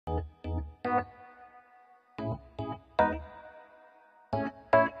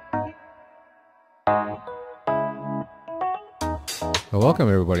Well, welcome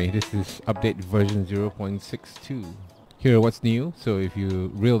everybody. This is update version 0.62. Here what's new. So if you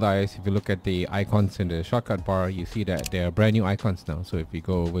realize, if you look at the icons in the shortcut bar, you see that there are brand new icons now. So if you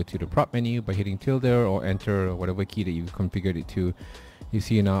go over to the prop menu by hitting tilde or enter or whatever key that you've configured it to, you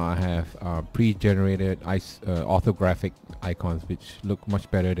see now I have pre-generated orthographic icons which look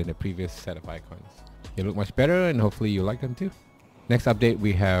much better than the previous set of icons. They look much better and hopefully you like them too. Next update,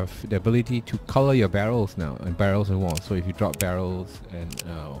 we have the ability to color your barrels now, and barrels and walls. So if you drop barrels and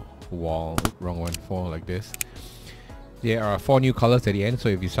wall, wrong one, fall like this, there are 4 new colors at the end. So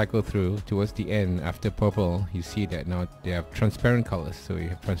if you cycle through towards the end after purple, you see that now they have transparent colors. So you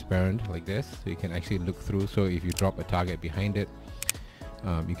have transparent like this, so you can actually look through. So if you drop a target behind it,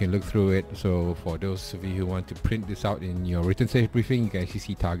 you can look through it. So for those of you who want to print this out in your written safe briefing, you can actually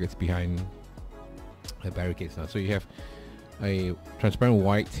see targets behind the barricades now. So you have a transparent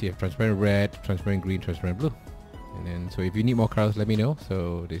white, you have transparent red, transparent green, transparent blue. And then, so if you need more colors, let me know.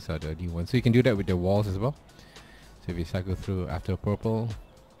 So these are the new ones. So you can do that with the walls as well. So if you cycle through after purple,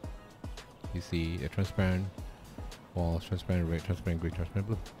 you see a transparent walls, transparent red, transparent green, transparent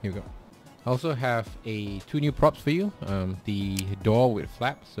blue. Here we go. I also have 2 new props for you. The door with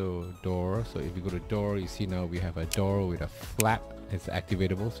flap. So door. So if you go to door, you see now we have a door with a flap. It's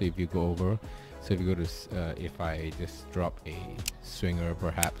activatable. So if you go over, so if you go to, if I just drop a swinger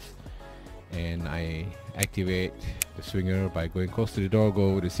perhaps, and I activate the swinger by going close to the door,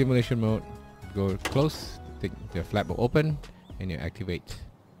 go to simulation mode, go close, the flap will open, and you activate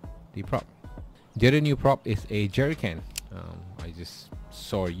the prop. The other new prop is a jerry can. I just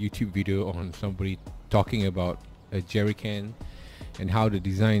saw a YouTube video on somebody talking about a jerry can and how the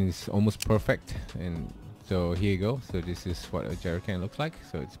design is almost perfect, and so here you go. So this is what a jerry can looks like.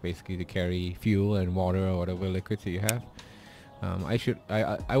 So it's basically to carry fuel and water or whatever liquids that you have.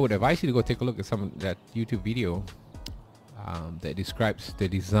 I would advise you to go take a look at that YouTube video that describes the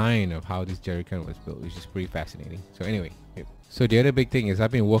design of how this jerry can was built, which is pretty fascinating. So anyway, so the other big thing is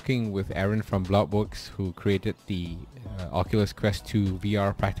I've been working with Aaron from Bloodworks, who created the Oculus Quest 2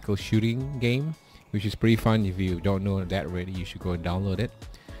 VR practical shooting game, which is pretty fun. If you don't know that already, you should go and download it.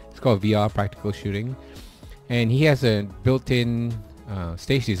 It's called VR practical shooting. And he has a built-in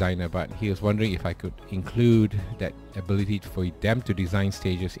stage designer, but he was wondering if I could include that ability for them to design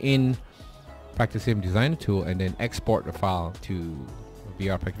stages in Practice Sim Designer tool and then export the file to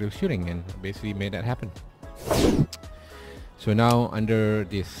VR practical shooting, and basically made that happen. So now under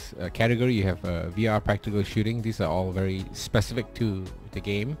this category you have VR practical shooting. These are all very specific to the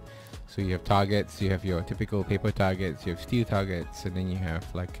game. So you have targets, you have your typical paper targets, you have steel targets, and then you have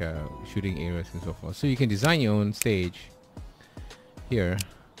like shooting areas and so forth. So you can design your own stage here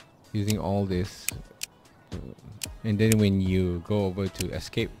using all this, and then when you go over to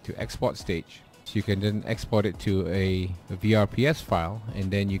escape to export stage, so you can then export it to a VRPS file,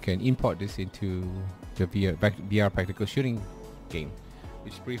 and then you can import this into the VR practical shooting game,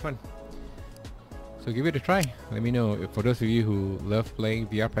 which is pretty fun. So give it a try. Let me know. For those of you who love playing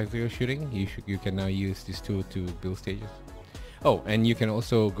VR practical shooting, you can now use this tool to build stages. Oh, and you can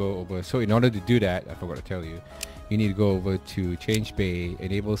also go over, so in order to do that, I forgot to tell you, you need to go over to change bay,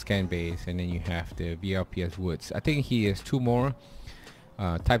 enable scan base, and then you have the VRPS woods. I think he has 2 more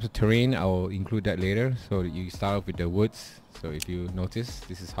types of terrain. I will include that later. So you start off with the woods. So if you notice,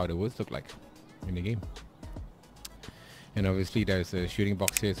 this is how the woods look like in the game. And obviously there's a shooting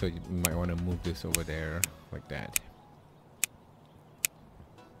box here, so you might want to move this over there like that.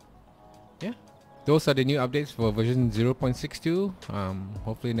 Yeah, those are the new updates for version 0.62.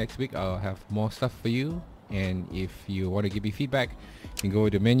 Hopefully next week I'll have more stuff for you. And if you want to give me feedback, you can go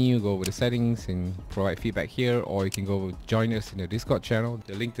to the menu, go over the settings and provide feedback here, or you can go join us in the Discord channel.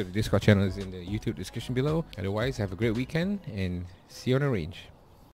 The link to the Discord channel is in the YouTube description below. Otherwise, have a great weekend and see you on the range.